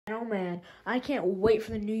oh man, I can't wait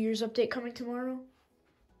for the New Year's update coming tomorrow.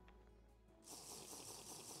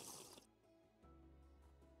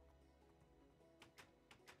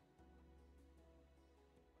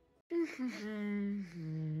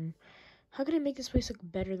 How can I make this place look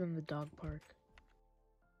better than the dog park?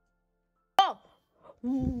 Oh!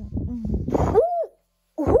 Who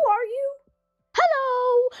are you?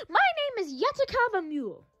 Hello! My name is Yatakava the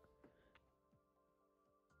Mule.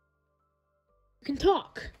 You can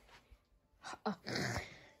talk.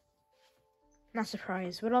 Not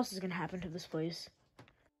surprised. What else is going to happen to this place?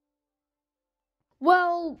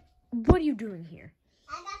 Well, what are you doing here?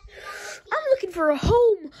 I'm looking for a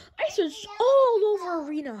home. I searched all over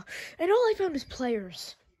Arena, and all I found is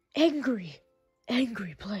players. Angry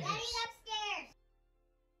players.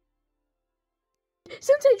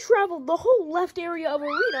 Since I traveled the whole left area of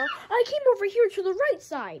Arena, I came over here to the right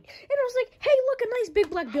side. And I was like, hey, look, a nice big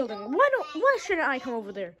black building. Why shouldn't I come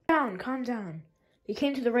over there? Calm down. You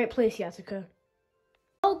came to the right place, Yasuka.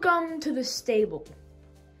 Welcome to the stable.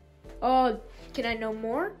 Can I know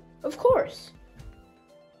more? Of course.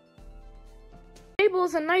 The stable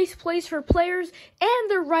is a nice place for players and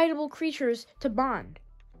their rideable creatures to bond.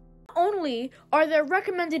 Not only are there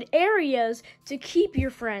recommended areas to keep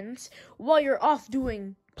your friends while you're off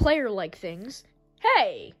doing player-like things.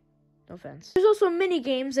 Hey! No offense. There's also mini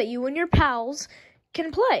games that you and your pals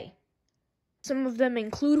can play. Some of them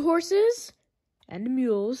include horses and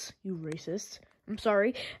mules, you racist. I'm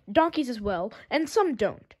sorry, donkeys as well, and some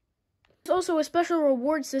don't. There's also a special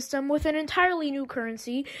reward system with an entirely new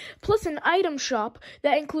currency, plus an item shop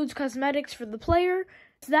that includes cosmetics for the player.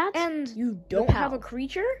 And you don't have a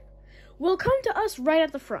creature? Well, come to us right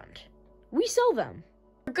at the front. We sell them.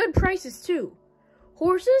 For good prices, too.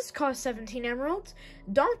 Horses cost 17 emeralds,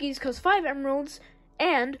 donkeys cost 5 emeralds,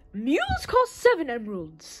 and mules cost 7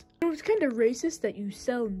 emeralds. It's kind of racist that you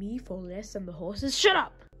sell me for less than the horses. Shut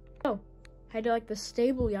up! Oh, how do you like the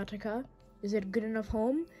stable, Yataka? Is it a good enough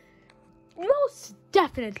home? Most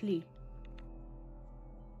definitely.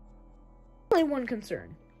 Only one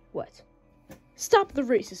concern. What? Stop the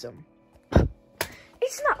racism.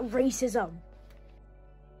 It's not racism.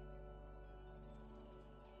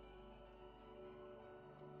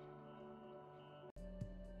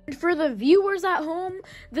 And for the viewers at home,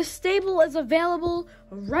 the stable is available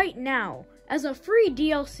right now as a free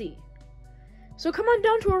DLC. So come on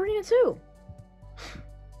down to Arena 2.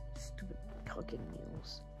 Stupid talking